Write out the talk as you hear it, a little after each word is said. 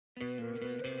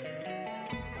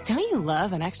Don't you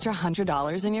love an extra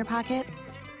 $100 in your pocket?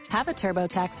 Have a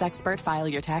TurboTax expert file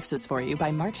your taxes for you by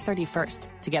March 31st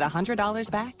to get $100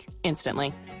 back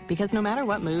instantly. Because no matter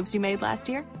what moves you made last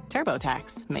year,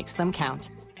 TurboTax makes them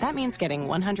count. That means getting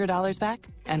 $100 back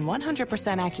and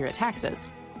 100% accurate taxes,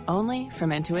 only from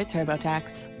Intuit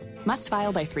TurboTax. Must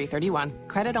file by 3/31.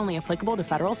 Credit only applicable to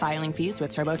federal filing fees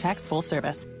with TurboTax full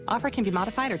service. Offer can be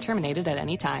modified or terminated at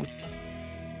any time.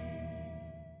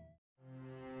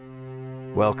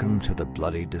 Welcome to the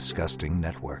Bloody Disgusting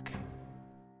Network.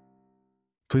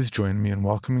 Please join me in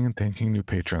welcoming and thanking new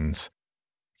patrons.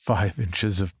 5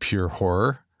 inches of pure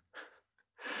horror.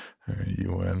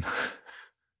 You win.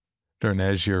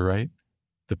 Darnej, you're right.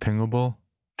 The Pingable,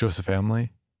 Joseph Amley,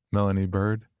 Melanie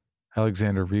Bird,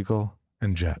 Alexander Regal,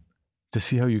 and Jet. To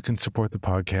see how you can support the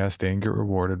podcast and get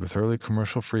rewarded with early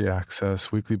commercial-free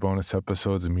access, weekly bonus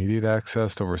episodes, immediate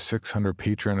access to over 600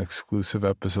 Patreon-exclusive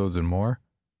episodes, and more,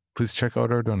 please check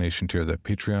out our donation tiers at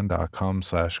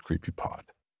patreon.com/creepypod.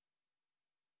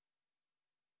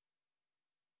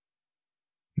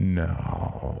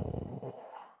 No.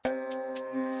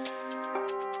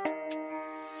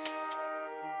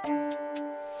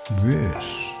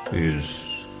 This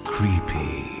is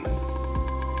Creepy,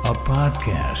 a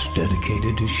podcast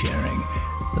dedicated to sharing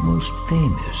the most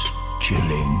famous,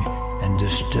 chilling, and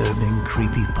disturbing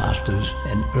creepypastas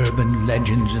and urban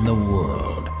legends in the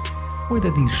world.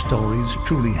 Whether these stories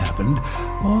truly happened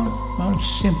or are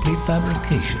simply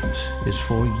fabrications is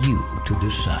for you to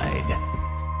decide.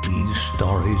 These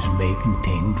stories may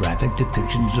contain graphic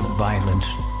depictions of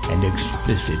violence and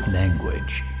explicit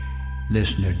language.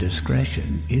 Listener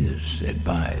discretion is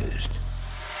advised.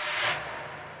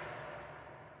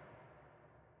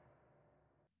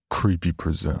 Creepy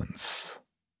presents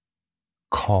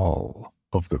Call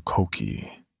of the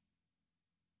Coqui.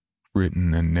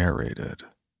 Written and narrated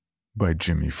by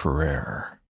Jimmy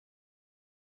Ferrer.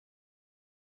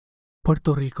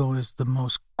 Puerto Rico is the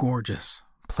most gorgeous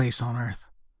place on earth.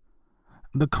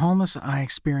 The calmness I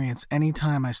experience any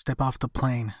time I step off the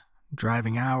plane,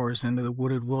 driving hours into the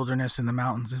wooded wilderness in the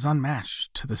mountains, is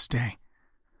unmatched to this day.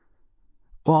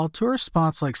 While tourist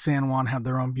spots like San Juan have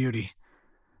their own beauty,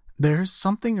 there's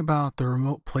something about the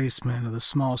remote placement of the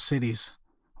small cities,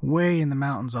 way in the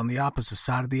mountains on the opposite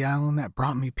side of the island, that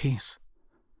brought me peace.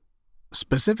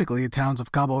 Specifically the towns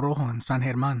of Cabo Rojo and San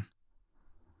Germán.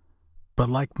 But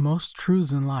like most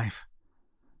truths in life,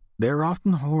 there are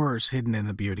often horrors hidden in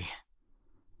the beauty.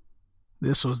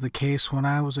 This was the case when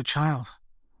I was a child,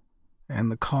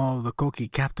 and the call of the Coqui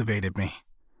captivated me,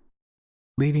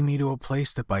 leading me to a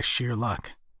place that by sheer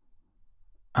luck,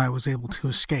 I was able to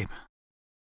escape.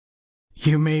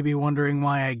 You may be wondering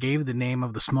why I gave the name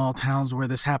of the small towns where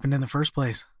this happened in the first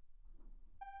place.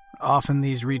 Often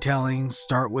these retellings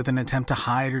start with an attempt to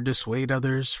hide or dissuade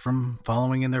others from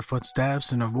following in their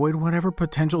footsteps and avoid whatever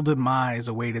potential demise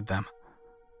awaited them.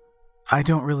 I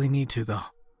don't really need to, though.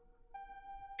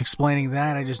 Explaining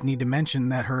that, I just need to mention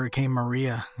that Hurricane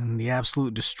Maria and the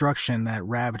absolute destruction that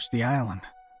ravaged the island.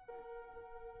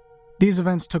 These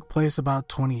events took place about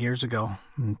 20 years ago,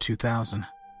 in 2000.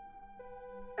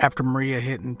 After Maria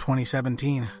hit in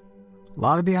 2017, a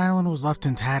lot of the island was left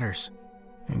in tatters,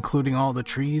 including all the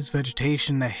trees,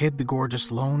 vegetation that hid the gorgeous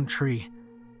lone tree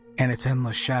and its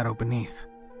endless shadow beneath.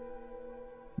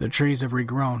 The trees have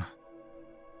regrown,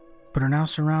 but are now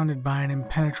surrounded by an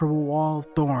impenetrable wall of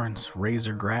thorns,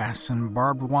 razor grass, and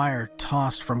barbed wire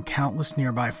tossed from countless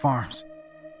nearby farms.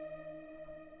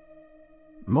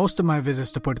 Most of my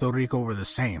visits to Puerto Rico were the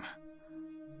same.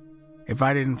 If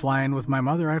I didn't fly in with my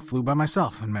mother, I flew by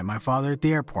myself and met my father at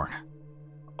the airport,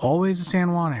 always a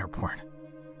San Juan airport,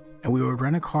 and we would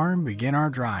rent a car and begin our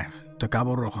drive to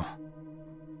Cabo Rojo.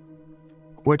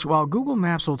 Which, while Google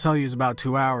Maps will tell you is about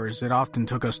 2 hours, it often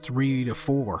took us 3 to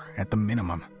 4 at the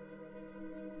minimum.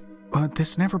 But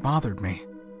this never bothered me.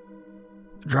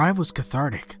 The drive was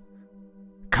cathartic,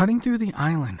 cutting through the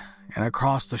island and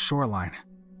across the shoreline,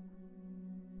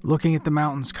 looking at the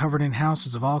mountains covered in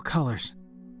houses of all colors,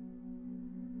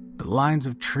 the lines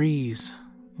of trees,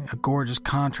 a gorgeous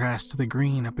contrast to the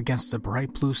green up against the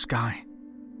bright blue sky.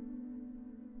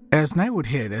 As night would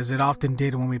hit, as it often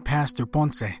did when we passed through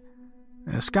Ponce,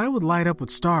 the sky would light up with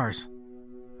stars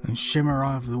and shimmer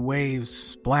of the waves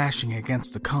splashing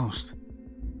against the coast.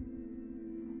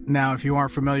 Now, if you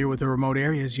aren't familiar with the remote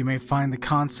areas, you may find the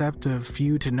concept of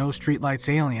few to no streetlights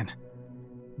alien.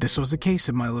 This was the case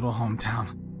in my little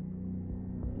hometown.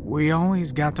 We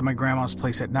always got to my grandma's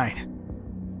place at night.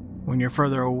 When you're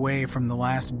further away from the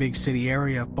last big city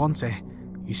area of Ponce,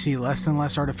 you see less and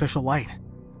less artificial light.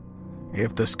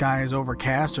 If the sky is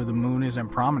overcast or the moon isn't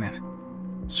prominent,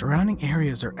 surrounding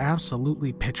areas are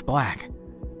absolutely pitch black,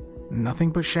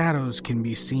 Nothing but shadows can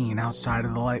be seen outside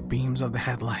of the light beams of the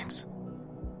headlights.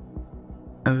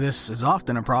 This is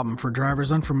often a problem for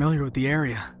drivers unfamiliar with the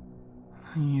area.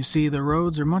 You see, the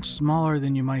roads are much smaller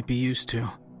than you might be used to,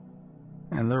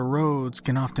 and the roads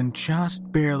can often just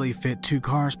barely fit two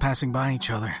cars passing by each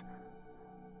other.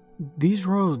 These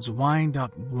roads wind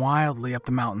up wildly up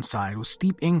the mountainside with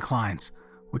steep inclines,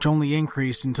 which only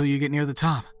increase until you get near the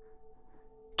top.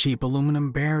 Cheap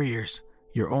aluminum barriers,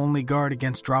 your only guard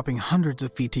against dropping hundreds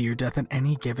of feet to your death at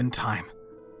any given time.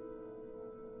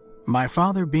 My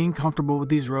father, being comfortable with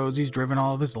these roads he's driven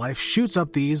all of his life, shoots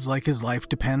up these like his life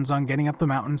depends on getting up the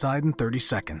mountainside in 30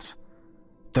 seconds.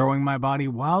 Throwing my body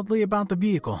wildly about the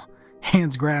vehicle,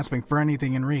 hands grasping for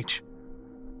anything in reach.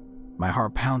 My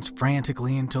heart pounds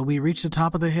frantically until we reach the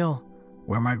top of the hill,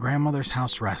 where my grandmother's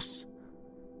house rests.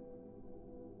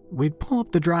 We'd pull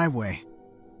up the driveway,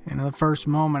 and in the first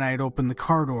moment I'd open the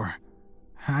car door,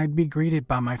 I'd be greeted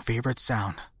by my favorite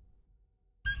sound.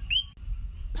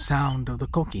 Sound of the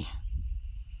Coqui.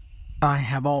 I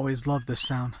have always loved this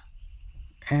sound,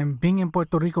 and being in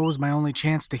Puerto Rico was my only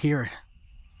chance to hear it.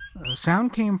 The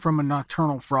sound came from a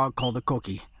nocturnal frog called a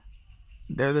Coqui.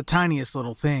 They're the tiniest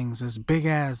little things, as big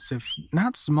as, if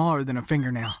not smaller than a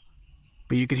fingernail,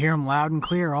 but you could hear them loud and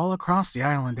clear all across the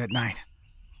island at night.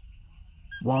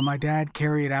 While my dad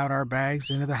carried out our bags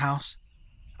into the house,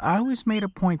 I always made a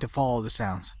point to follow the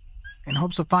sounds, in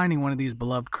hopes of finding one of these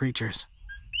beloved creatures.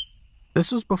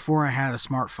 This was before I had a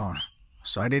smartphone,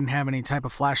 so I didn't have any type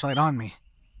of flashlight on me,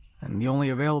 and the only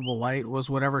available light was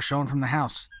whatever shone from the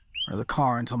house, or the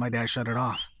car until my dad shut it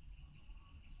off.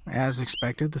 As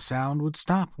expected, the sound would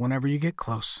stop whenever you get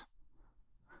close.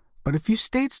 But if you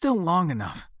stayed still long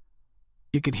enough,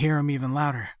 you could hear him even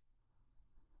louder.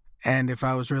 And if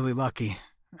I was really lucky,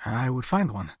 I would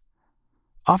find one,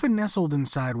 often nestled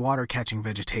inside water-catching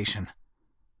vegetation.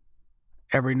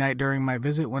 Every night during my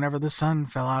visit, whenever the sun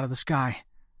fell out of the sky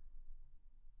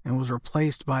and was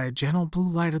replaced by a gentle blue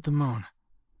light of the moon,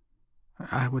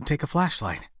 I would take a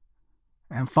flashlight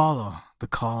and follow the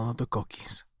call of the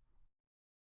Coquis.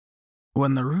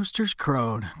 When the roosters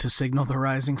crowed to signal the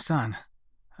rising sun,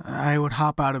 I would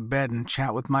hop out of bed and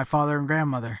chat with my father and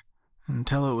grandmother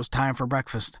until it was time for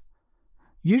breakfast.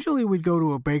 Usually we'd go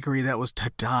to a bakery that was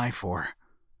to die for.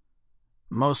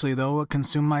 Mostly, though, what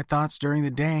consumed my thoughts during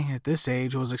the day at this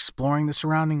age was exploring the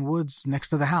surrounding woods next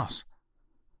to the house.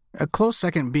 A close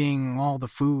second being all the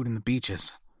food and the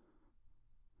beaches.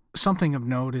 Something of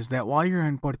note is that while you're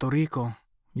in Puerto Rico,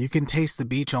 you can taste the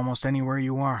beach almost anywhere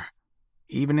you are,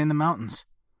 even in the mountains.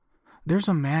 There's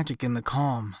a magic in the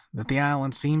calm that the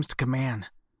island seems to command.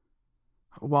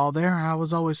 While there, I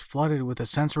was always flooded with a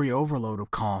sensory overload of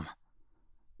calm.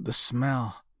 The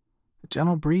smell, the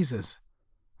gentle breezes,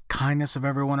 kindness of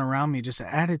everyone around me just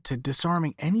added to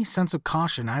disarming any sense of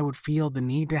caution I would feel the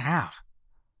need to have.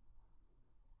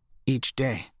 Each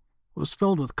day was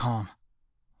filled with calm.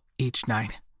 Each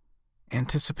night,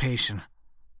 anticipation,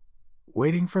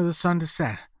 waiting for the sun to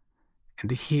set and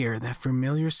to hear that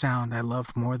familiar sound I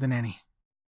loved more than any.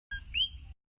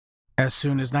 As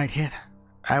soon as night hit,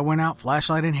 I went out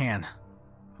flashlight in hand.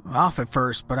 Off at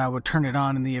first, but I would turn it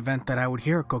on in the event that I would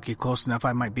hear a Coqui close enough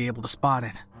I might be able to spot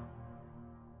it.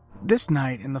 This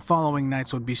night and the following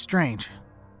nights would be strange,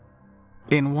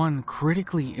 in one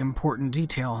critically important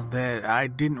detail that I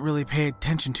didn't really pay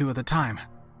attention to at the time.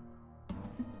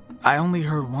 I only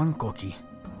heard one Coqui,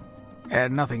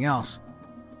 and nothing else.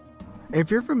 If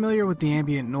you're familiar with the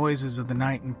ambient noises of the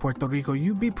night in Puerto Rico,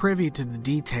 you'd be privy to the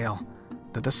detail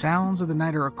that the sounds of the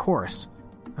night are a chorus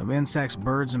of insects,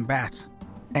 birds, and bats,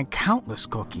 and countless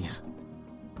Coquis,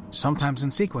 sometimes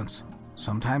in sequence,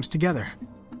 sometimes together,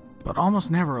 but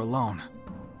almost never alone.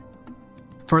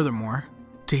 Furthermore,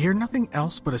 to hear nothing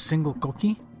else but a single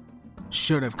Coqui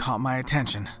should have caught my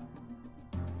attention.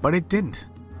 But it didn't,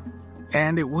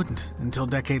 and it wouldn't until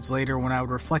decades later when I would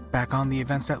reflect back on the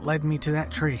events that led me to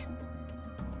that tree.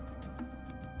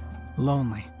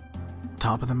 Lonely,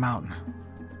 top of the mountain,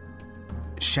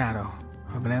 shadow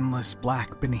of an endless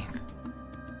black beneath.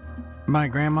 My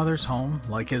grandmother's home,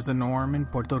 like is the norm in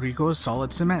Puerto Rico, is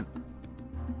solid cement.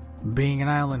 Being an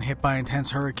island hit by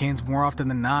intense hurricanes more often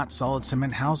than not, solid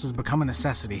cement houses become a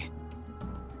necessity.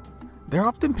 They're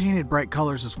often painted bright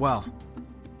colors as well.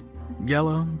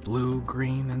 Yellow, blue,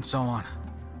 green, and so on.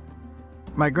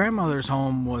 My grandmother's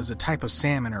home was a type of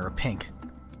salmon or a pink.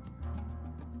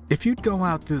 If you'd go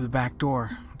out through the back door,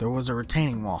 there was a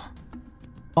retaining wall,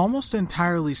 almost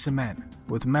entirely cement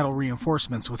with metal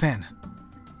reinforcements within.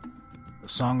 The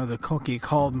song of the Coqui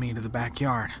called me to the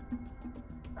backyard.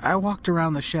 I walked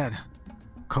around the shed,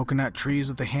 coconut trees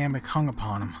with a hammock hung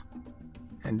upon them,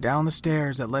 and down the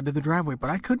stairs that led to the driveway, but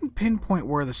I couldn't pinpoint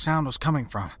where the sound was coming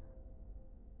from.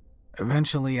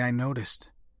 Eventually, I noticed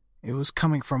it was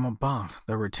coming from above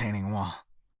the retaining wall.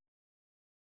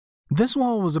 This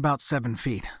wall was about 7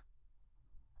 feet,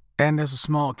 and as a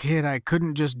small kid, I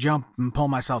couldn't just jump and pull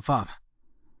myself up.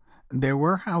 There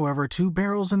were, however, 2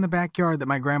 barrels in the backyard that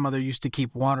my grandmother used to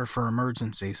keep water for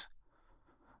emergencies.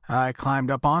 I climbed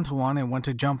up onto one and went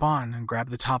to jump on and grab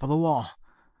the top of the wall.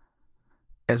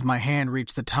 As my hand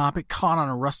reached the top, it caught on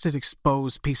a rusted,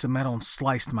 exposed piece of metal and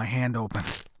sliced my hand open.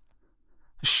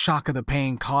 The shock of the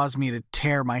pain caused me to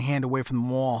tear my hand away from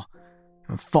the wall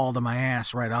and fall to my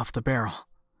ass right off the barrel.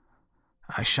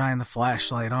 I shined the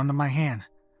flashlight onto my hand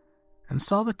and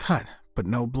saw the cut, but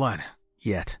no blood,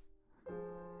 yet.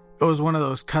 It was one of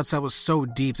those cuts that was so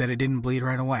deep that it didn't bleed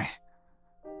right away.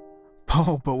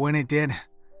 Oh, but when it did,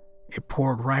 it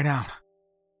poured right out.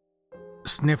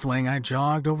 Sniffling, I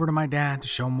jogged over to my dad to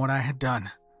show him what I had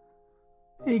done.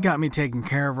 He got me taken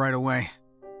care of right away.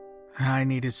 I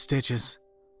needed stitches.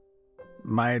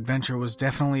 My adventure was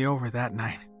definitely over that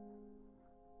night.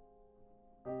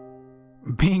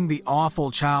 Being the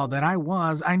awful child that I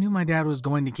was, I knew my dad was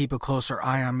going to keep a closer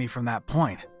eye on me from that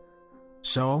point.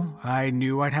 So, I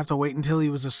knew I'd have to wait until he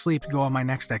was asleep to go on my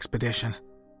next expedition.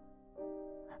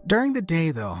 During the day,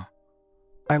 though,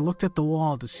 I looked at the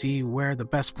wall to see where the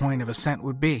best point of ascent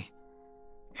would be,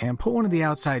 and put one of the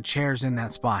outside chairs in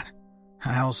that spot.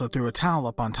 I also threw a towel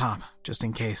up on top, just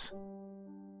in case.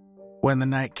 When the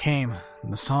night came,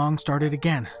 the song started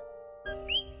again.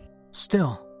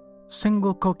 Still,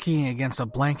 single Coqui against a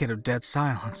blanket of dead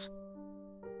silence.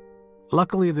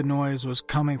 Luckily, the noise was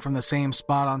coming from the same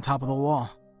spot on top of the wall.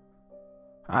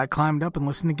 I climbed up and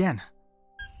listened again.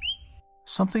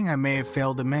 Something I may have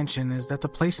failed to mention is that the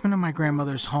placement of my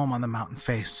grandmother's home on the mountain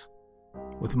face,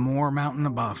 with more mountain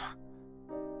above.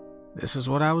 This is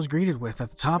what I was greeted with at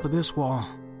the top of this wall.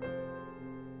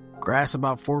 Grass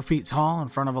about 4 feet tall in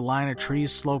front of a line of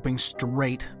trees sloping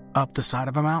straight up the side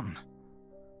of a mountain.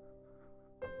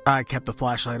 I kept the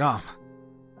flashlight off.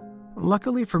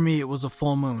 Luckily for me, it was a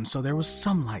full moon, so there was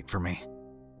some light for me.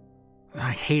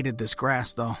 I hated this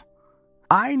grass, though.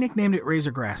 I nicknamed it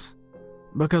razor grass,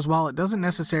 because while it doesn't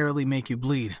necessarily make you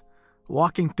bleed,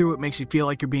 walking through it makes you feel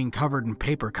like you're being covered in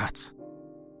paper cuts.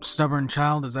 Stubborn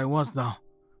child as I was, though,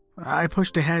 I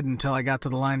pushed ahead until I got to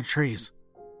the line of trees,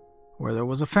 where there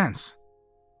was a fence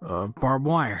of barbed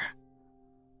wire.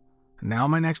 Now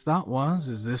my next thought was,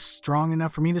 is this strong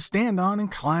enough for me to stand on and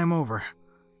climb over?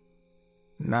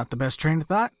 Not the best train of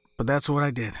thought, but that's what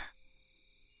I did.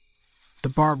 The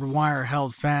barbed wire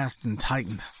held fast and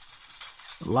tightened,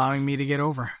 allowing me to get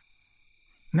over.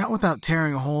 Not without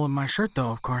tearing a hole in my shirt, though,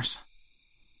 of course.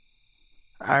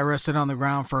 I rested on the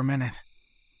ground for a minute,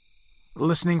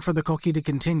 listening for the Coqui to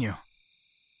continue,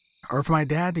 or for my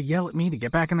dad to yell at me to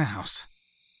get back in the house.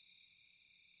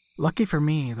 Lucky for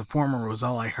me, the former was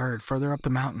all I heard further up the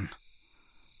mountain.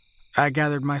 I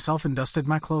gathered myself and dusted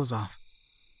my clothes off.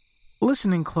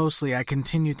 Listening closely, I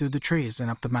continued through the trees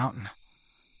and up the mountain.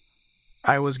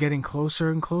 I was getting closer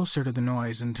and closer to the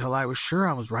noise until I was sure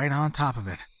I was right on top of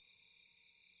it.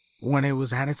 When it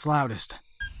was at its loudest,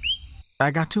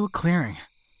 I got to a clearing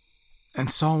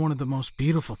and saw one of the most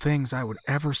beautiful things I would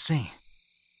ever see.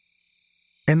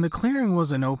 In the clearing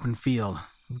was an open field,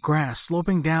 grass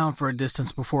sloping down for a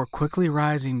distance before quickly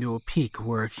rising to a peak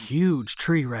where a huge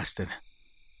tree rested.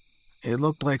 It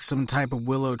looked like some type of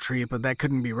willow tree, but that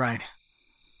couldn't be right.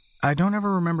 I don't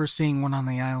ever remember seeing one on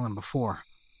the island before,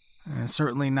 and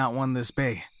certainly not one this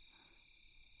big.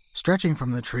 Stretching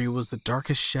from the tree was the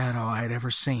darkest shadow I had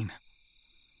ever seen.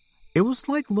 It was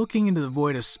like looking into the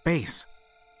void of space,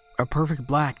 a perfect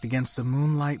black against the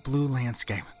moonlight blue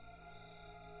landscape.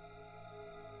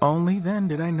 Only then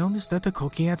did I notice that the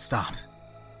Coqui had stopped.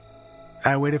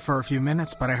 I waited for a few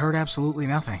minutes, but I heard absolutely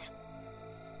nothing.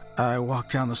 I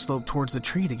walked down the slope towards the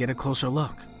tree to get a closer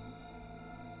look.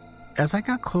 As I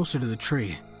got closer to the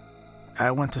tree,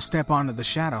 I went to step onto the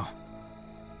shadow,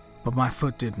 but my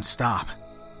foot didn't stop,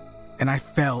 and I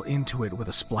fell into it with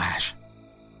a splash.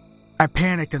 I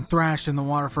panicked and thrashed in the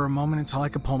water for a moment until I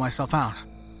could pull myself out.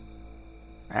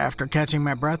 After catching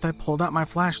my breath, I pulled out my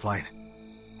flashlight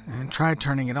and tried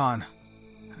turning it on,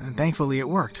 and thankfully it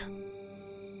worked.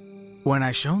 When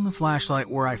I shone the flashlight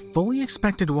where I fully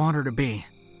expected water to be,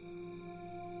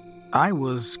 I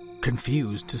was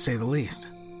confused, to say the least.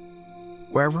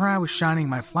 Wherever I was shining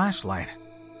my flashlight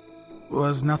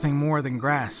was nothing more than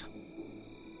grass,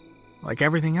 like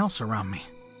everything else around me.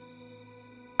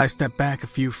 I stepped back a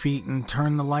few feet and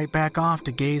turned the light back off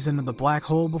to gaze into the black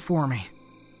hole before me.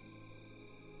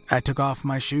 I took off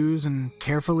my shoes and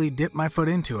carefully dipped my foot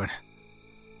into it.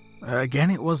 Again,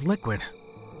 it was liquid,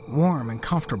 warm and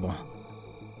comfortable.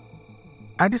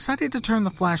 I decided to turn the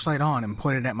flashlight on and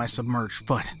point it at my submerged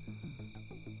foot.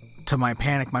 To my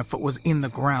panic, my foot was in the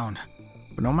ground,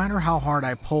 but no matter how hard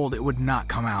I pulled, it would not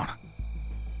come out.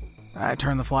 I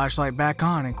turned the flashlight back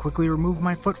on and quickly removed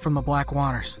my foot from the black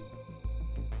waters.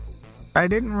 I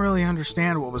didn't really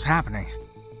understand what was happening.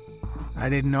 I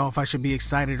didn't know if I should be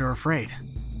excited or afraid.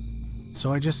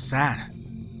 So I just sat,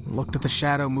 looked at the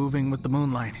shadow moving with the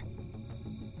moonlight.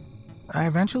 I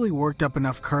eventually worked up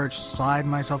enough courage to slide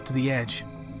myself to the edge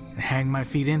and hang my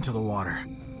feet into the water.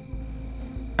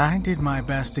 I did my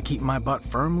best to keep my butt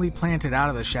firmly planted out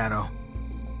of the shadow,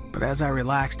 but as I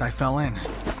relaxed, I fell in.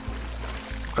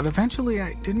 But eventually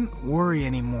I didn't worry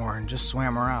anymore and just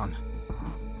swam around.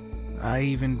 I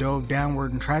even dove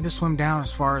downward and tried to swim down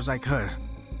as far as I could.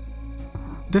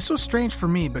 This was strange for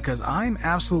me because I'm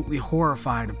absolutely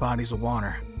horrified of bodies of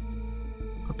water.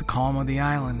 But the calm of the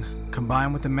island,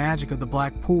 combined with the magic of the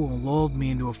black pool, lulled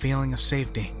me into a feeling of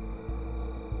safety.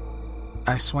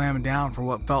 I swam down for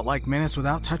what felt like minutes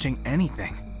without touching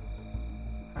anything.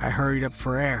 I hurried up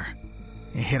for air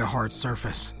and hit a hard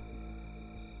surface.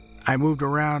 I moved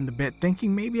around a bit,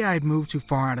 thinking maybe I had moved too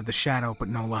far out of the shadow, but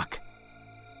no luck.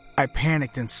 I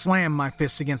panicked and slammed my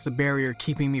fists against the barrier,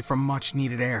 keeping me from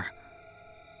much-needed air.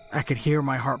 I could hear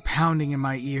my heart pounding in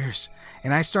my ears,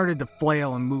 and I started to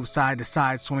flail and move side to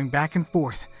side, swimming back and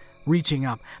forth, reaching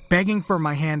up, begging for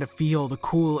my hand to feel the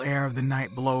cool air of the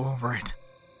night blow over it.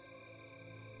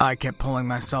 I kept pulling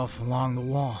myself along the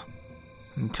wall,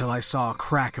 until I saw a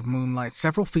crack of moonlight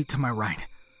several feet to my right.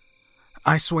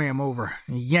 I swam over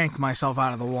and yanked myself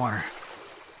out of the water,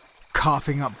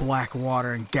 coughing up black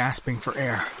water and gasping for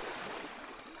air.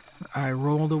 I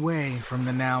rolled away from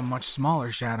the now much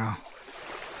smaller shadow.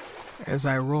 As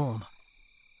I rolled,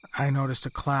 I noticed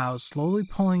a cloud slowly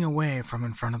pulling away from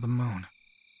in front of the moon.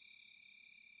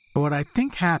 What I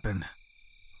think happened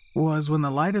was when the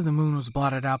light of the moon was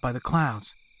blotted out by the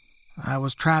clouds, I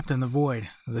was trapped in the void,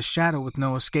 the shadow with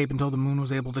no escape until the moon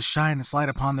was able to shine its light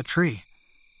upon the tree.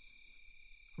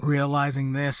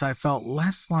 Realizing this, I felt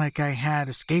less like I had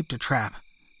escaped a trap,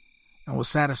 and was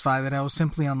satisfied that I was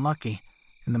simply unlucky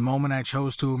in the moment I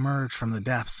chose to emerge from the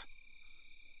depths.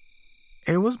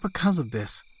 It was because of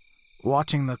this,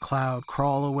 watching the cloud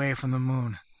crawl away from the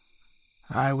moon,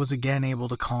 I was again able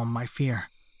to calm my fear.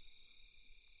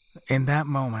 In that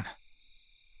moment,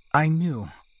 I knew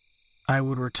I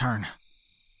would return.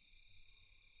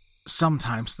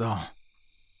 Sometimes, though,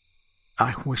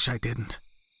 I wish I didn't.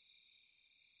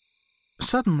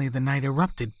 Suddenly, the night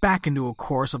erupted back into a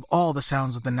chorus of all the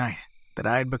sounds of the night that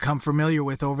I had become familiar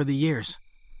with over the years.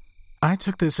 I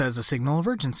took this as a signal of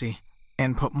urgency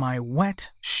and put my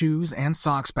wet shoes and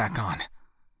socks back on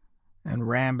and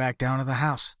ran back down to the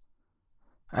house.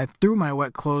 I threw my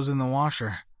wet clothes in the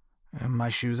washer and my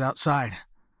shoes outside.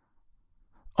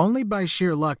 Only by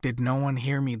sheer luck did no one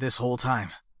hear me this whole time.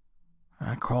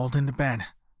 I crawled into bed,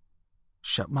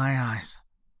 shut my eyes,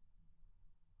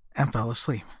 and fell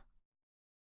asleep.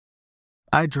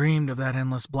 I dreamed of that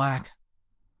endless black,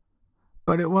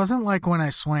 but it wasn't like when I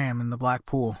swam in the black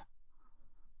pool.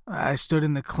 I stood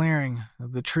in the clearing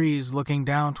of the trees looking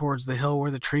down towards the hill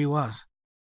where the tree was.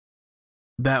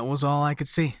 That was all I could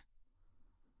see.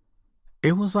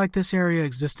 It was like this area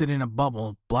existed in a bubble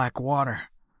of black water.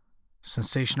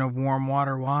 Sensation of warm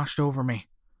water washed over me,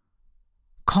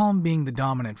 calm being the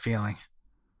dominant feeling.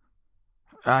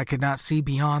 I could not see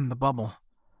beyond the bubble.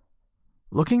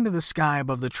 Looking to the sky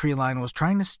above the tree line was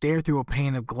trying to stare through a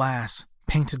pane of glass,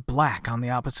 painted black on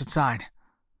the opposite side.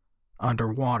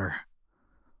 Underwater.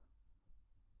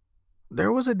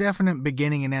 There was a definite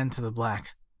beginning and end to the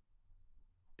black.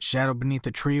 Shadow beneath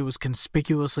the tree was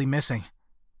conspicuously missing,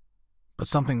 but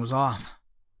something was off.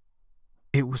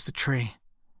 It was the tree.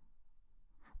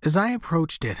 As I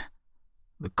approached it,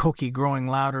 the Coqui growing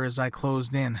louder as I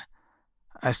closed in,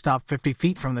 I stopped 50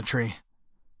 feet from the tree,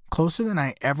 closer than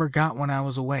I ever got when I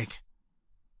was awake.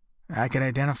 I could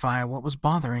identify what was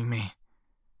bothering me.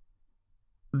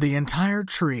 The entire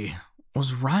tree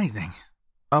was writhing,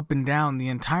 up and down the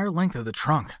entire length of the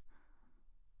trunk.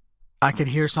 I could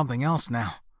hear something else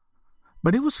now,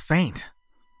 but it was faint,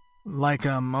 like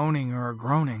a moaning or a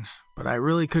groaning, but I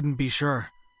really couldn't be sure.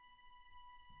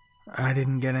 I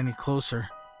didn't get any closer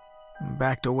and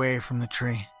backed away from the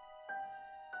tree.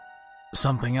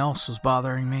 Something else was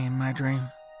bothering me in my dream.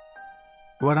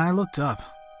 When I looked up,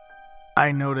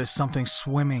 I noticed something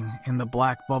swimming in the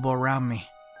black bubble around me.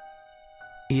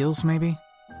 Eels, maybe?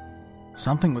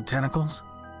 Something with tentacles?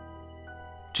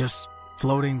 Just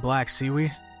floating black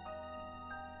seaweed?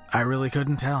 I really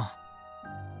couldn't tell,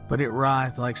 but it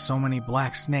writhed like so many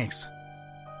black snakes.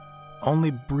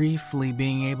 only briefly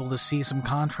being able to see some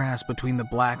contrast between the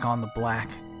black on the black.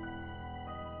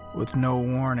 With no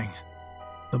warning,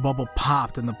 the bubble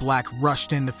popped and the black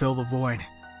rushed in to fill the void.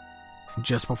 And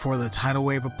just before the tidal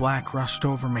wave of black rushed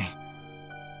over me,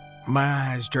 my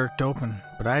eyes jerked open,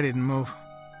 but I didn't move.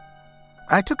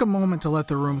 I took a moment to let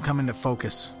the room come into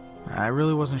focus. I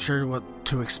really wasn't sure what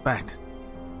to expect.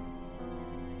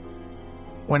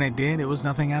 When it did, it was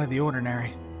nothing out of the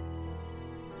ordinary.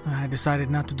 I decided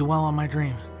not to dwell on my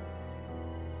dream.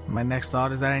 My next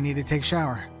thought is that I need to take a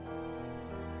shower.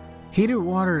 Heated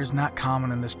water is not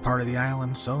common in this part of the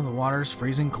island, so the water is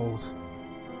freezing cold.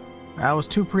 I was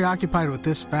too preoccupied with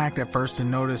this fact at first to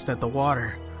notice that the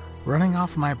water running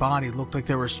off my body looked like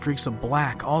there were streaks of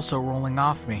black also rolling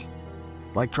off me,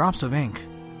 like drops of ink.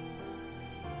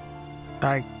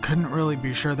 I couldn't really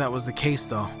be sure that was the case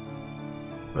though,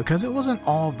 because it wasn't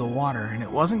all of the water and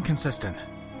it wasn't consistent.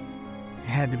 I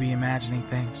had to be imagining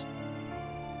things,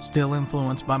 still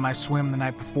influenced by my swim the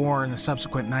night before and the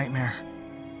subsequent nightmare.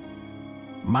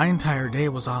 My entire day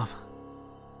was off.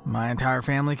 My entire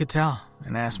family could tell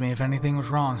and asked me if anything was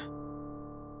wrong.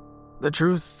 The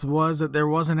truth was that there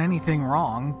wasn't anything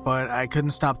wrong, but I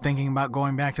couldn't stop thinking about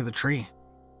going back to the tree,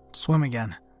 to swim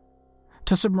again,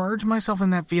 to submerge myself in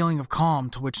that feeling of calm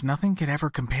to which nothing could ever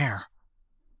compare.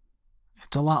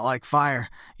 It's a lot like fire.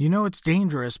 You know it's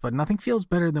dangerous, but nothing feels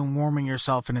better than warming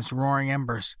yourself in its roaring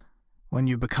embers when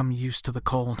you become used to the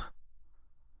cold.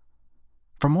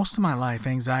 For most of my life,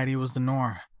 anxiety was the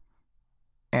norm,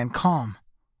 and calm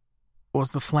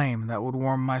was the flame that would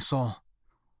warm my soul.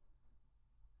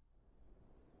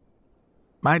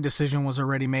 My decision was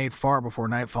already made far before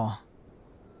nightfall.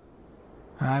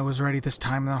 I was ready this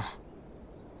time, though.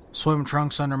 Swim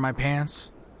trunks under my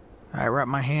pants. I wrapped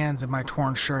my hands in my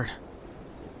torn shirt.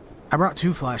 I brought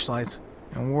 2 flashlights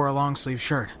and wore a long-sleeve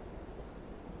shirt.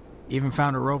 Even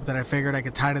found a rope that I figured I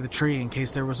could tie to the tree in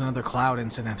case there was another cloud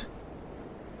incident.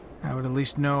 I would at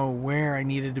least know where I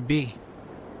needed to be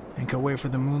and could wait for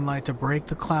the moonlight to break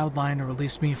the cloud line to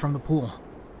release me from the pool.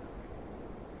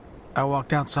 I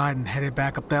walked outside and headed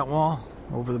back up that wall,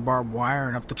 over the barbed wire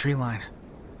and up the tree line.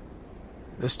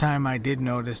 This time I did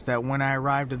notice that when I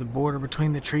arrived at the border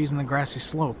between the trees and the grassy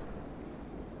slope,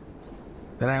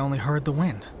 that I only heard the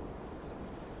wind.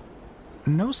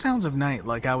 No sounds of night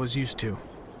like I was used to.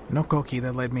 No Coqui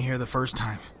that led me here the first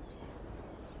time.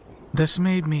 This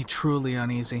made me truly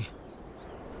uneasy.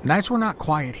 Nights were not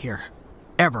quiet here.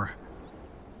 Ever.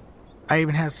 I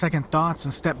even had second thoughts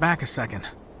and stepped back a second.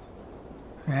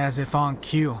 As if on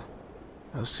cue,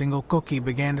 a single Coqui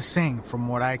began to sing from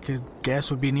what I could guess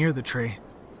would be near the tree.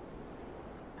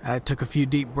 I took a few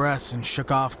deep breaths and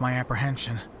shook off my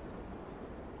apprehension.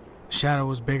 The shadow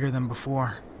was bigger than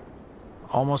before,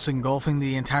 almost engulfing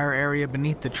the entire area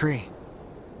beneath the tree.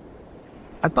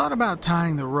 I thought about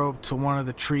tying the rope to one of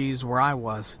the trees where I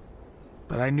was,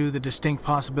 but I knew the distinct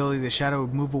possibility the shadow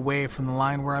would move away from the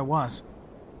line where I was,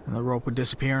 and the rope would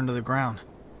disappear into the ground.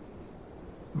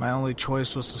 My only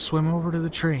choice was to swim over to the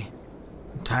tree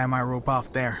and tie my rope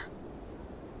off there.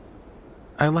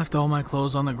 I left all my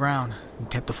clothes on the ground and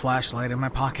kept the flashlight in my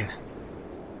pocket,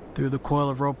 threw the coil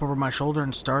of rope over my shoulder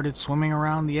and started swimming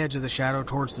around the edge of the shadow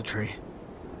towards the tree.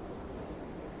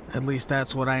 At least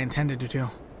that's what I intended to do.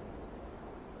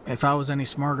 If I was any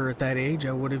smarter at that age,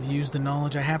 I would have used the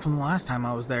knowledge I had from the last time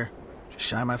I was there. Just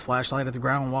shine my flashlight at the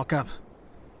ground and walk up.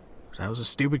 But I was a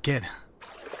stupid kid.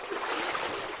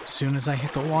 As soon as I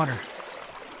hit the water,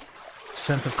 a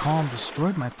sense of calm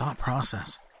destroyed my thought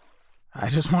process. I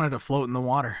just wanted to float in the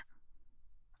water.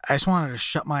 I just wanted to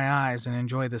shut my eyes and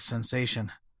enjoy this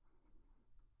sensation.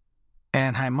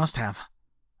 And I must have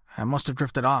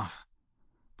drifted off.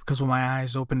 Because when my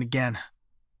eyes opened again,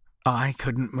 I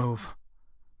couldn't move.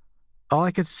 All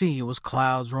I could see was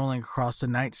clouds rolling across the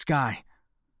night sky,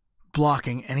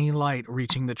 blocking any light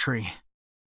reaching the tree.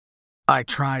 I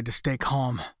tried to stay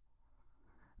calm,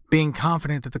 being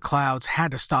confident that the clouds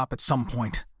had to stop at some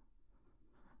point.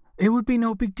 It would be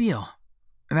no big deal,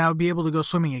 and I would be able to go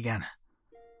swimming again.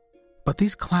 But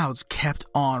these clouds kept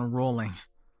on rolling.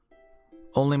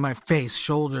 Only my face,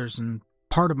 shoulders, and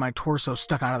part of my torso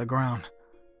stuck out of the ground.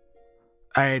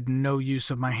 I had no use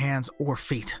of my hands or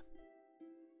feet.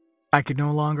 I could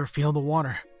no longer feel the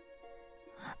water.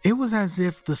 It was as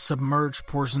if the submerged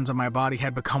portions of my body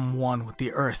had become one with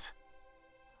the earth.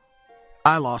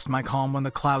 I lost my calm when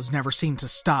the clouds never seemed to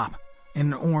stop,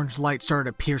 and an orange light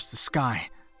started to pierce the sky,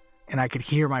 and I could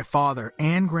hear my father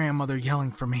and grandmother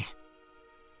yelling for me.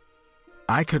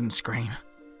 I couldn't scream.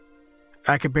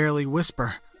 I could barely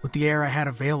whisper with the air I had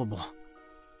available.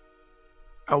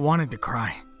 I wanted to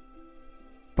cry,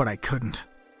 but I couldn't.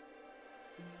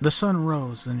 The sun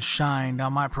rose and shined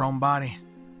on my prone body.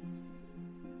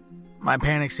 My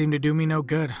panic seemed to do me no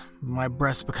good, my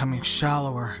breaths becoming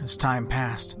shallower as time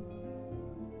passed.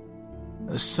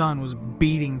 The sun was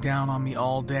beating down on me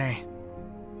all day.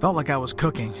 Felt like I was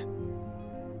cooking.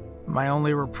 My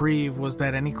only reprieve was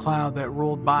that any cloud that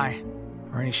rolled by,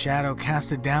 or any shadow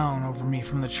casted down over me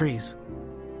from the trees.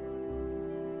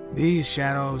 These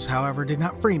shadows, however, did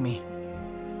not free me.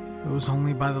 It was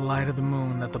only by the light of the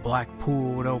moon that the black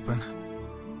pool would open.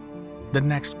 The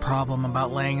next problem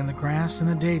about laying in the grass in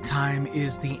the daytime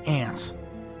is the ants.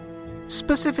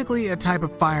 Specifically a type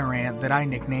of fire ant that I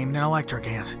nicknamed an electric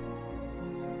ant.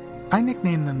 I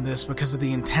nicknamed them this because of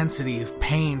the intensity of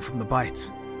pain from the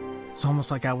bites. It's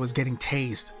almost like I was getting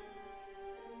tased.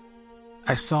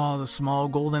 I saw the small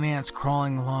golden ants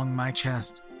crawling along my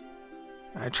chest.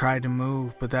 I tried to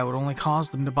move, but that would only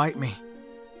cause them to bite me.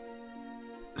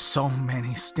 So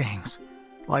many stings,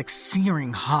 like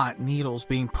searing hot needles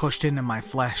being pushed into my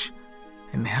flesh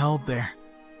and held there,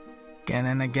 again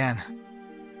and again.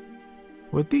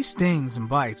 With these stings and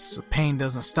bites, the pain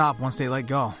doesn't stop once they let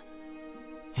go.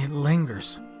 It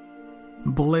lingers,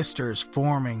 blisters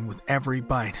forming with every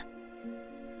bite.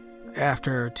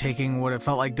 After taking what it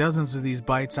felt like dozens of these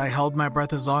bites, I held my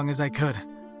breath as long as I could,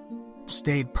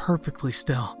 stayed perfectly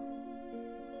still.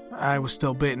 I was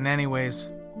still bitten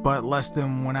anyways, but less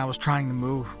than when I was trying to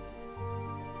move,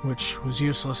 which was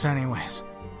useless anyways.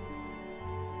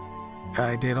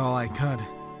 I did all I could,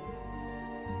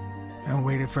 and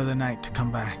waited for the night to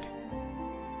come back.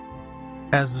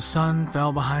 As the sun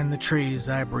fell behind the trees,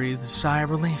 I breathed a sigh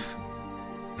of relief,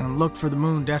 and looked for the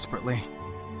moon desperately.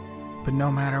 But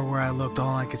no matter where I looked,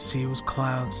 all I could see was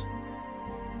clouds.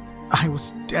 I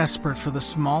was desperate for the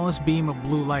smallest beam of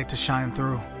blue light to shine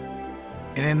through.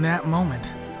 And in that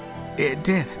moment, it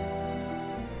did.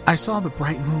 I saw the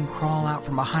bright moon crawl out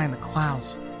from behind the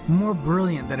clouds, more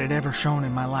brilliant than it had ever shone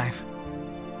in my life.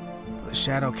 But the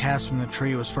shadow cast from the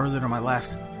tree was further to my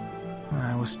left.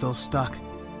 I was still stuck,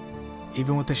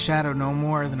 even with the shadow no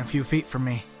more than a few feet from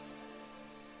me.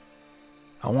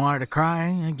 I wanted to cry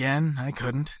again, I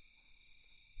couldn't.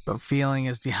 But feeling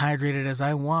as dehydrated as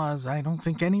I was, I don't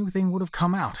think anything would have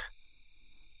come out.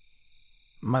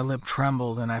 My lip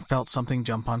trembled and I felt something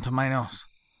jump onto my nose.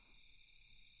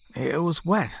 It was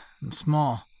wet and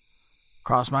small.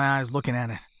 Crossed my eyes looking at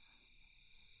it.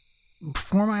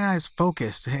 Before my eyes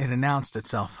focused, it announced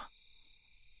itself.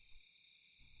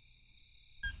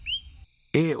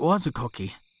 It was a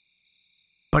Coqui,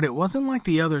 but it wasn't like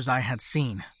the others I had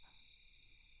seen.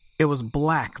 It was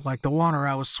black like the water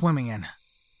I was swimming in.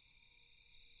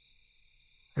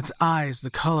 Its eyes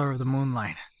the color of the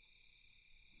moonlight.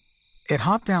 It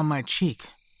hopped down my cheek,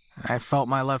 and I felt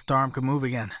my left arm could move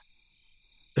again.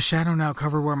 The shadow now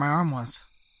covered where my arm was,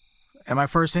 and my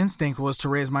first instinct was to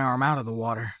raise my arm out of the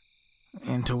water,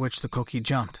 into which the Coqui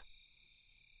jumped.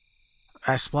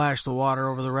 I splashed the water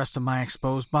over the rest of my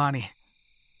exposed body,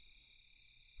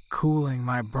 cooling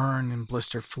my burned and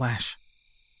blistered flesh.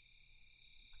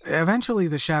 Eventually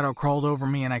the shadow crawled over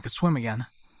me and I could swim again.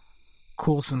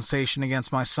 Cool sensation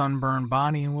against my sunburned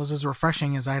body was as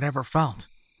refreshing as I'd ever felt.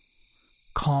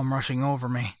 Calm rushing over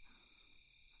me.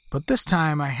 But this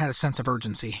time I had a sense of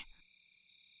urgency.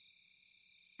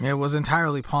 It was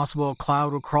entirely possible a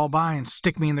cloud would crawl by and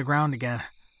stick me in the ground again.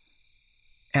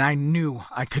 And I knew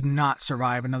I could not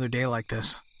survive another day like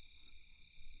this.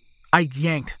 I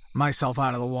yanked myself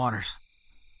out of the waters.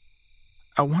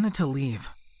 I wanted to leave.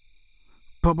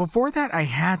 But before that, I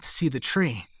had to see the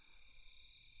tree.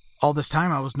 All this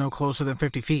time, I was no closer than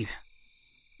 50 feet.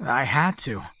 I had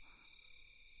to.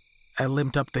 I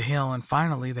limped up the hill, and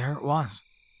finally, there it was.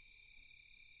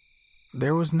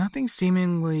 There was nothing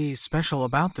seemingly special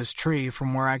about this tree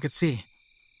from where I could see,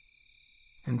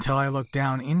 until I looked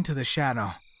down into the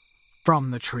shadow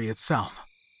from the tree itself.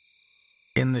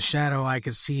 In the shadow, I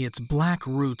could see its black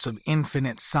roots of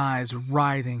infinite size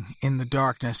writhing in the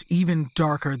darkness, even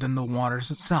darker than the waters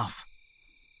itself.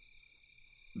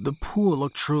 The pool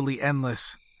looked truly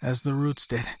endless, as the roots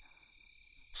did.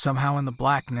 Somehow in the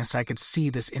blackness, I could see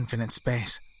this infinite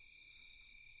space.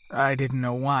 I didn't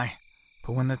know why,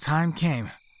 but when the time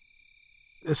came,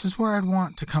 this is where I'd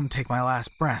want to come take my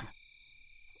last breath,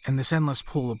 in this endless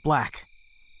pool of black.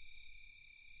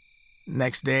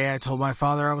 Next day, I told my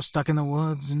father I was stuck in the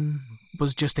woods and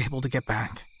was just able to get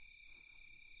back.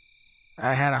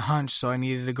 I had a hunch, so I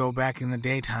needed to go back in the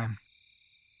daytime.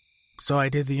 So I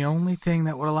did the only thing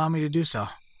that would allow me to do so.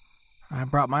 I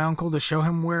brought my uncle to show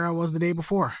him where I was the day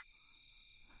before.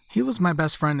 He was my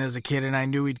best friend as a kid, and I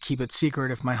knew he'd keep it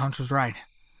secret if my hunch was right.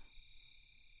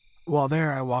 While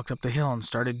there, I walked up the hill and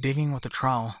started digging with a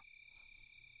trowel.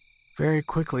 Very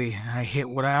quickly, I hit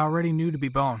what I already knew to be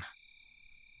bone.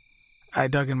 I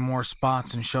dug in more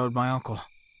spots and showed my uncle.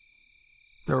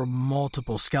 There were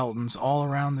multiple skeletons all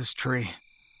around this tree.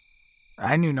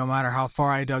 I knew no matter how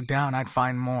far I dug down, I'd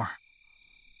find more.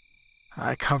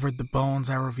 I covered the bones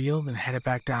I revealed and headed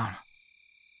back down.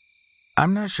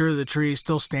 I'm not sure the tree is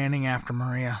still standing after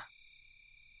Maria,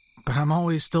 but I'm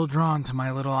always still drawn to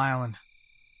my little island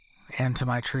and to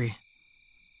my tree.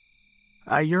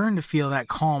 I yearn to feel that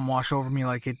calm wash over me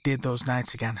like it did those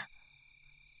nights again.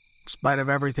 In spite of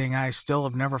everything, I still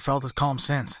have never felt as calm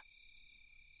since.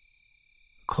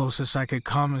 Closest I could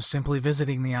come is simply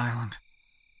visiting the island.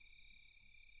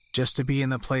 Just to be in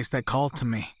the place that called to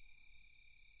me.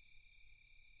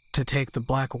 To take the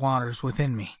black waters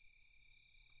within me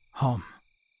home.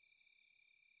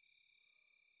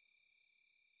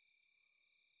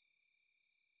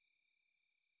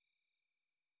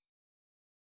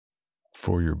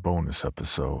 For your bonus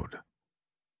episode,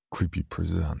 Creepy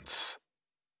presents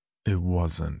It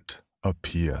Wasn't a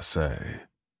PSA,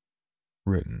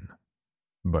 written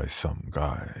by some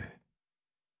guy.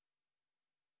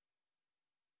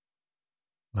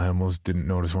 I almost didn't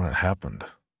notice when it happened.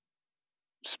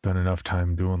 Spend enough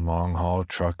time doing long haul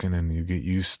trucking and you get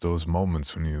used to those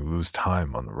moments when you lose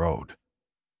time on the road.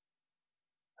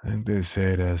 I think they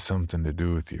say it has something to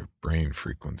do with your brain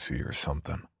frequency or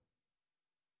something.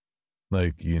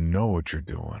 Like you know what you're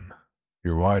doing,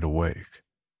 you're wide awake,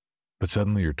 but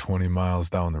suddenly you're 20 miles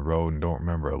down the road and don't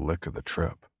remember a lick of the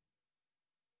trip.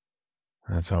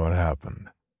 That's how it happened.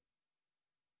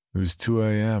 It was 2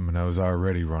 a.m. and I was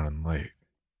already running late,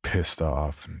 pissed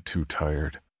off and too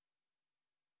tired.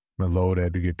 My load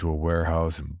had to get to a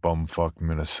warehouse in bumfuck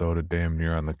Minnesota, damn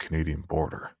near on the Canadian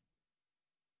border.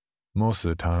 Most of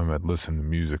the time I'd listen to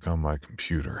music on my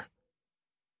computer.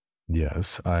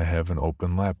 Yes, I have an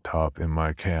open laptop in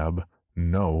my cab.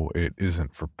 No, it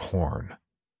isn't for porn.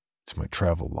 It's my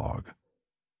travel log.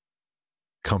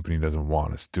 Company doesn't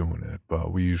want us doing it,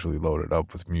 but we usually load it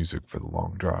up with music for the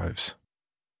long drives.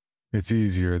 It's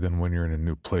easier than when you're in a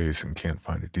new place and can't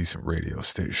find a decent radio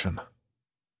station.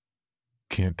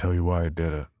 Can't tell you why I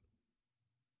did it,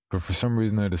 but for some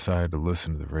reason I decided to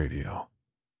listen to the radio.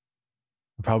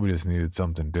 I probably just needed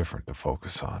something different to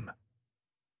focus on.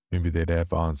 Maybe they'd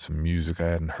have on some music I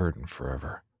hadn't heard in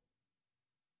forever.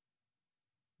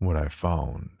 What I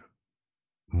found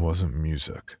wasn't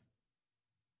music.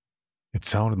 It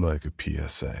sounded like a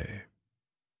PSA,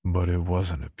 but it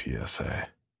wasn't a PSA.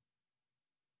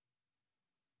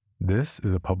 This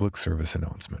is a public service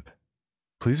announcement.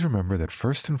 Please remember that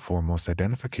first and foremost,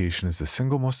 identification is the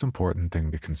single most important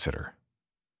thing to consider.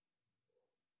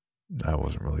 I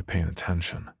wasn't really paying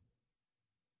attention.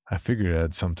 I figured it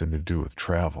had something to do with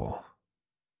travel.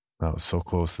 I was so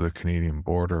close to the Canadian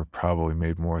border, it probably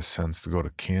made more sense to go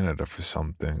to Canada for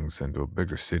some things than to a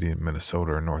bigger city in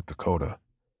Minnesota or North Dakota.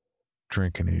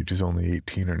 Drinking age is only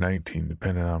 18 or 19,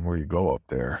 depending on where you go up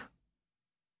there.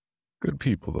 Good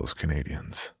people, those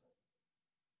Canadians.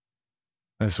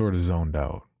 I sort of zoned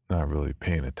out, not really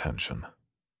paying attention.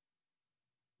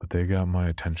 But they got my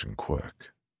attention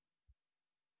quick.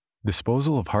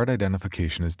 Disposal of hard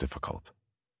identification is difficult.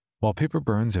 While paper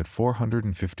burns at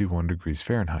 451 degrees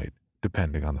Fahrenheit,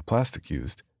 depending on the plastic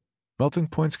used, melting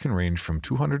points can range from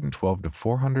 212 to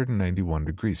 491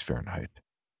 degrees Fahrenheit.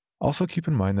 Also keep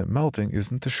in mind that melting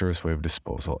isn't the surest way of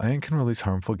disposal and can release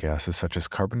harmful gases such as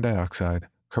carbon dioxide,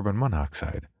 carbon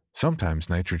monoxide, sometimes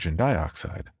nitrogen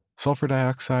dioxide, sulfur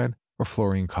dioxide, or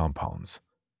fluorine compounds.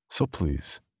 So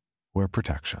please, wear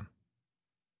protection.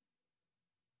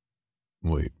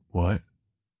 Wait, what?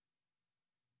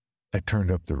 I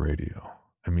turned up the radio.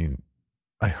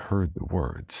 I heard the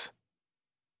words.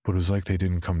 But it was like they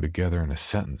didn't come together in a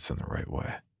sentence in the right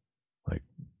way. Like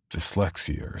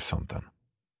dyslexia or something.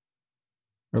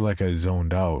 Or like I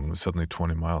zoned out and was suddenly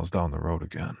 20 miles down the road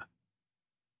again.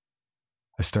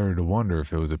 I started to wonder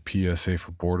if it was a PSA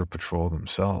for Border Patrol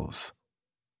themselves.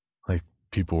 Like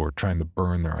people were trying to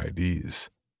burn their IDs.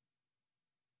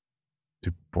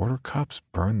 Did border cops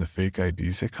burn the fake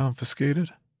IDs they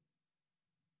confiscated?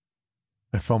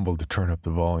 I fumbled to turn up the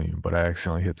volume, but I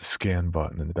accidentally hit the scan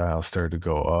button and the dial started to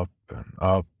go up and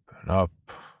up and up,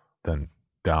 then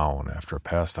down after it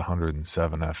passed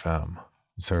 107 FM and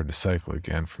started to cycle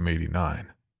again from 89.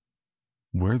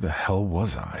 Where the hell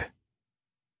was I?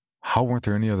 How weren't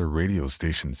there any other radio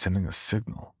stations sending a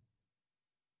signal?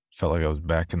 Felt like I was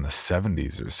back in the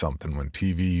 70s or something when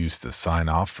TV used to sign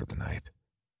off for the night.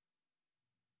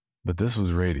 But this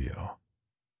was radio,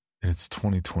 and it's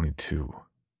 2022.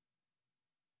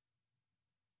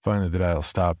 Finally, the dial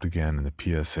stopped again and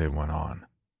the PSA went on.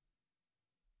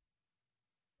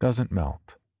 Doesn't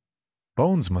melt.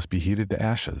 Bones must be heated to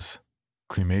ashes.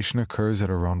 Cremation occurs at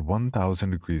around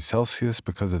 1,000 degrees Celsius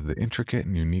because of the intricate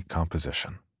and unique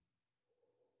composition.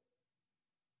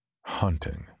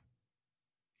 Hunting.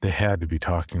 They had to be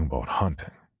talking about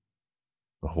hunting.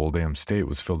 The whole damn state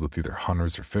was filled with either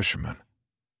hunters or fishermen.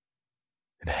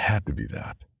 It had to be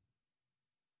that.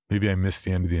 Maybe I missed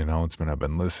the end of the announcement I've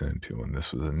been listening to, and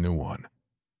this was a new one,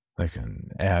 like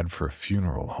an ad for a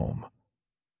funeral home.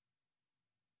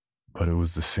 But it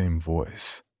was the same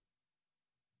voice.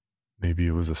 Maybe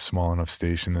it was a small enough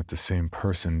station that the same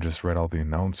person just read all the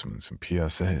announcements and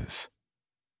PSAs.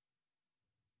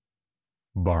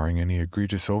 Barring any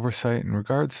egregious oversight in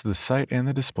regards to the site and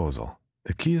the disposal,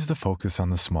 the key is to focus on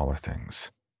the smaller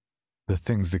things, the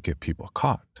things that get people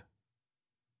caught.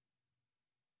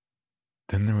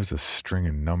 Then there was a string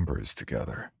of numbers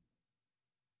together.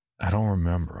 I don't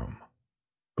remember them,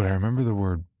 but I remember the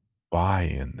word "by"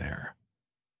 in there,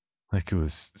 like it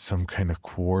was some kind of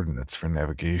coordinates for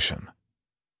navigation.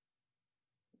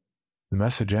 The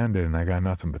message ended and I got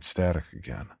nothing but static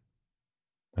again.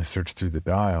 I searched through the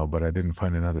dial, but I didn't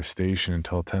find another station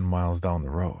until 10 miles down the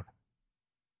road.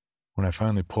 When I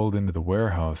finally pulled into the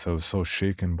warehouse, I was so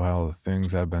shaken by all the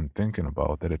things I've been thinking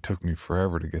about that it took me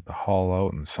forever to get the haul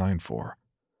out and signed for.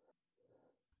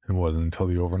 It wasn't until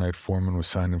the overnight foreman was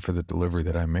signing for the delivery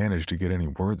that I managed to get any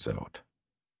words out.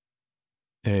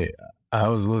 Hey, I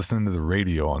was listening to the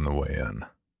radio on the way in.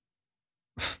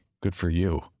 Good for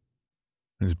you.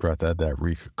 His breath had that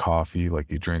reek of coffee like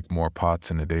he drank more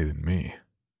pots in a day than me.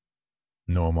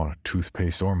 No amount of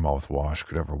toothpaste or mouthwash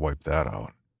could ever wipe that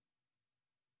out.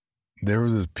 There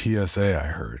was a PSA I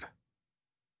heard.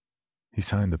 He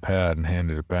signed the pad and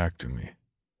handed it back to me.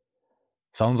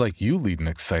 Sounds like you lead an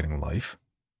exciting life.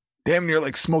 Damn near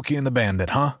like Smokey and the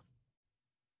Bandit, huh?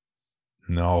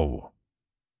 No.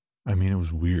 I mean, it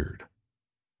was weird.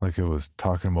 Like it was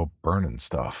talking about burning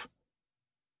stuff.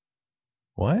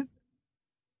 What?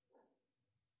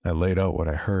 I laid out what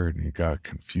I heard and he got a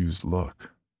confused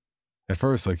look. At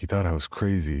first, like he thought I was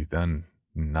crazy, then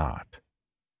not.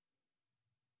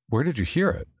 Where did you hear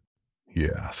it? He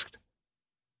asked.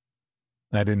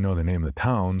 I didn't know the name of the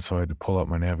town, so I had to pull out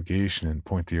my navigation and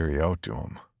point the area out to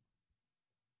him.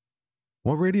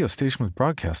 What radio station was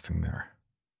broadcasting there?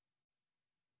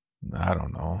 I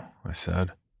don't know, I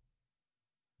said.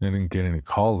 I didn't get any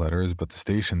call letters, but the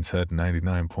station said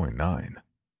 99.9.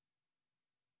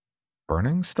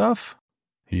 Burning stuff?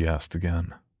 He asked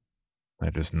again. I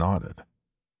just nodded.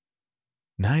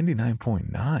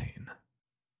 99.9,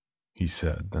 he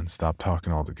said, then stopped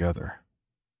talking altogether.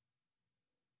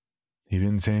 He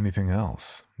didn't say anything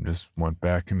else, just went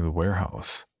back into the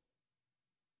warehouse.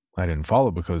 I didn't follow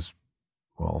because,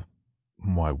 well,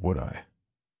 why would I?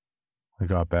 I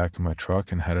got back in my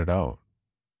truck and headed out.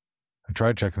 I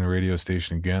tried checking the radio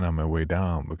station again on my way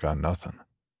down, but got nothing.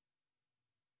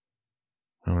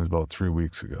 It was about 3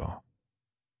 weeks ago.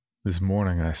 This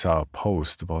morning I saw a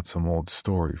post about some old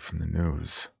story from the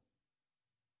news.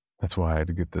 That's why I had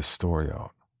to get this story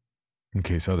out, in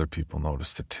case other people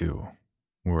noticed it too,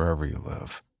 wherever you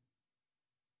live.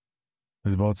 It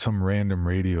was about some random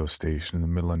radio station in the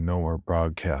middle of nowhere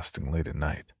broadcasting late at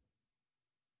night.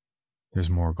 There's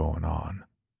more going on.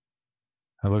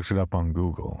 I looked it up on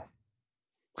Google.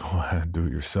 Go ahead, do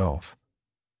it yourself.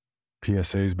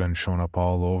 PSA's been shown up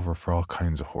all over for all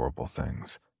kinds of horrible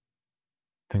things.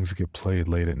 Things that get played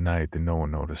late at night that no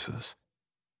one notices.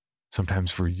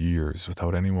 Sometimes for years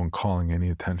without anyone calling any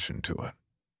attention to it.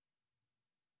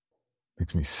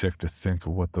 Makes me sick to think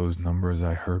of what those numbers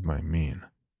I heard might mean.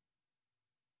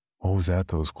 What was at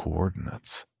those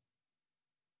coordinates?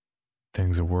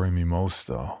 Things that worry me most,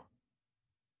 though.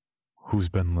 Who's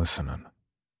been listening?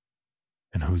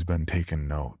 And who's been taking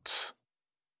notes?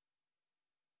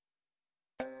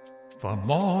 For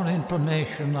more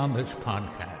information on this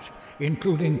podcast,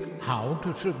 including how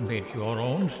to submit your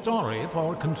own story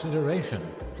for consideration,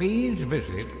 please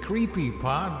visit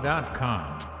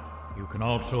creepypod.com. You can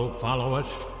also follow us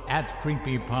at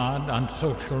CreepyPod on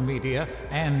social media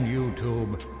and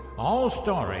YouTube. All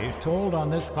stories told on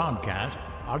this podcast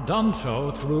are done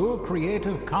so through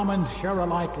Creative Commons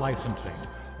Share-alike licensing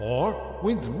or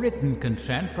with written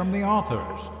consent from the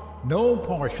authors. No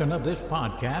portion of this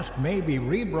podcast may be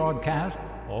rebroadcast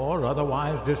or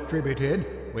otherwise distributed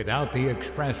without the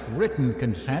express written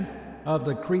consent of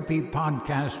the Creepy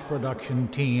Podcast production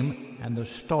team and the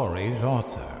story's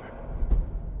author.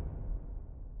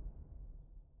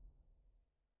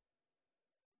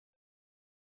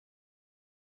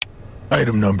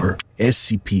 Item number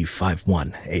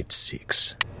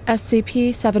SCP-5186.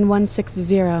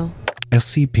 SCP-7160.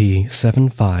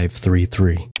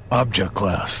 SCP-7533. Object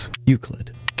Class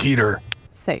Euclid. Keter.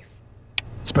 Safe.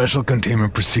 Special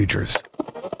containment procedures.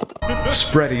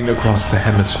 Spreading across the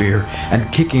hemisphere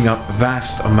and kicking up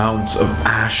vast amounts of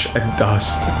ash and dust.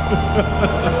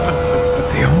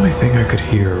 The only thing I could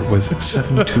hear was at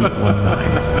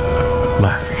 7219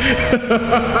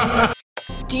 laughing.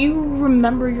 Do you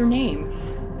remember your name?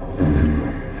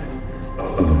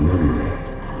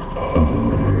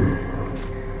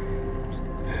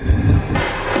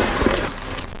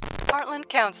 Heartland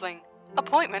Counseling.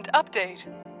 Appointment update.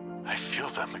 I feel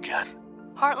them again.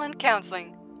 Heartland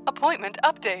Counseling. Appointment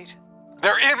update.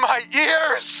 They're in my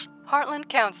ears! Heartland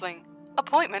Counseling.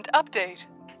 Appointment update.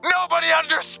 Nobody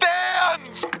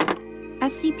understands!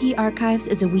 SCP Archives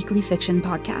is a weekly fiction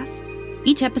podcast.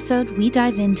 Each episode, we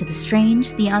dive into the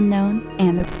strange, the unknown,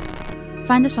 and the...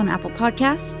 Find us on Apple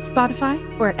Podcasts, Spotify,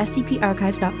 or at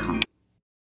scparchives.com.